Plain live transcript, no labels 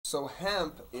So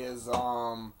hemp is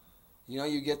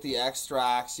you get the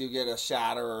extracts, you get a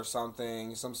shatter or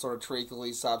something, some sort of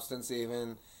treacly substance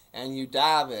even, and you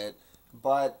dab it.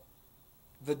 But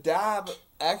the dab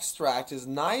extract is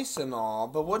nice and all,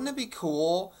 but wouldn't it be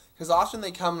cool? Because often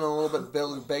they come in a little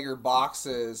bit bigger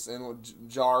boxes and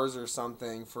jars or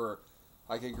something for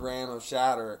like a gram of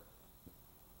shatter.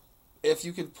 If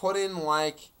you could put in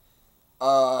like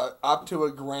up to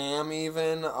a gram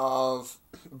even of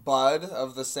bud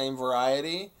of the same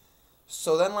variety,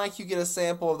 so then like you get a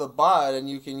sample of the bud and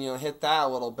you can hit that a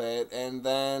little bit, and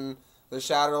then the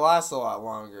shatter lasts a lot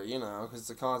longer, because it's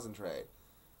a concentrate.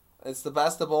 It's the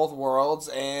best of both worlds,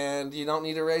 and you don't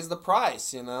need to raise the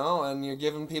price, and you're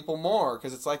giving people more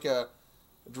because it's like a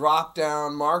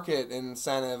drop-down market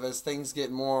incentive as things get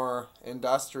more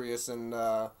industrious and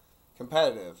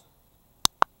competitive.